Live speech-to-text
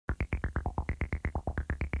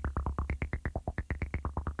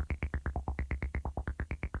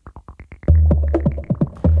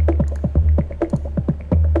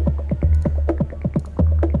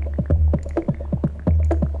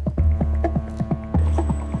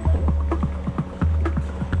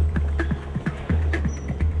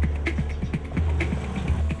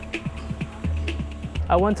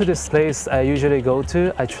I went to this place I usually go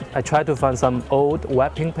to. I try to find some old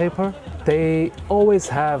wrapping paper. They always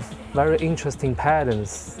have very interesting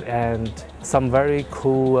patterns and some very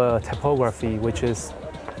cool typography, which is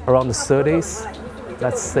around the 30s,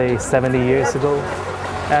 let's say 70 years ago.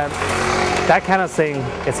 And that kind of thing,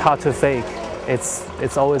 it's hard to fake.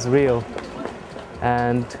 It's always real.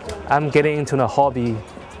 And I'm getting into the hobby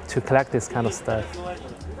to collect this kind of stuff.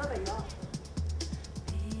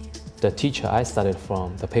 The teacher I studied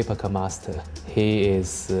from, the paper cut master, he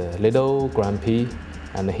is a little grumpy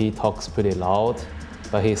and he talks pretty loud,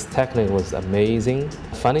 but his technique was amazing.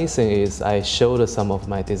 Funny thing is, I showed some of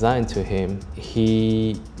my design to him.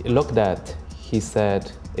 He looked at, he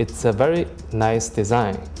said, "It's a very nice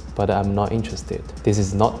design, but I'm not interested. This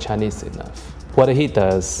is not Chinese enough." What he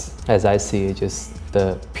does, as I see it, just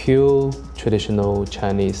the pure traditional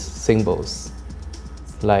Chinese symbols.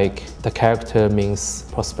 Like the character means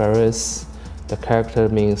prosperous, the character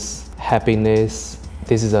means happiness.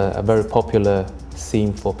 This is a very popular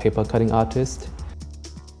theme for paper cutting artists.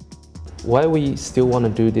 Why we still want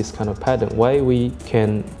to do this kind of pattern? Why we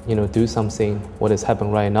can, do something what is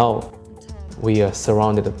happening right now? We are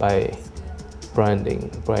surrounded by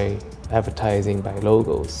branding, by advertising, by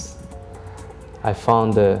logos. I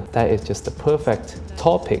found that is just the perfect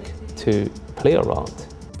topic to play around.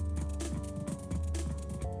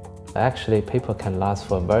 Actually, paper can last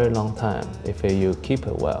for a very long time if you keep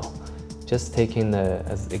it well. Just taking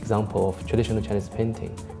as example of traditional Chinese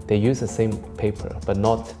painting, they use the same paper but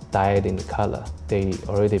not dyed in the color. They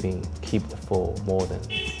already been kept for more than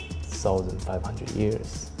 1,500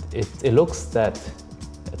 years. It looks that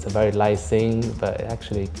it's a very light thing, but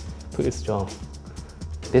actually pretty strong.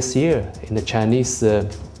 This year in the Chinese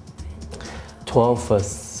 12th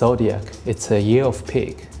zodiac, it's a year of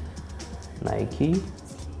pig. Nike,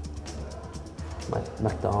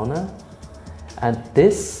 McDonald's, and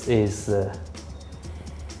this is a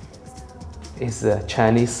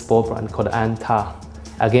Chinese sport brand called Anta.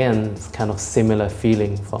 Again, it's kind of similar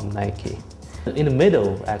feeling from Nike. In the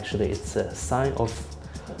middle, actually, it's a sign of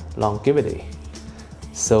longevity.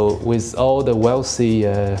 So with all the wealthy,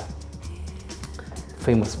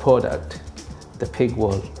 famous product, the pig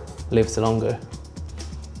will live longer.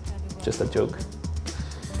 Just a joke.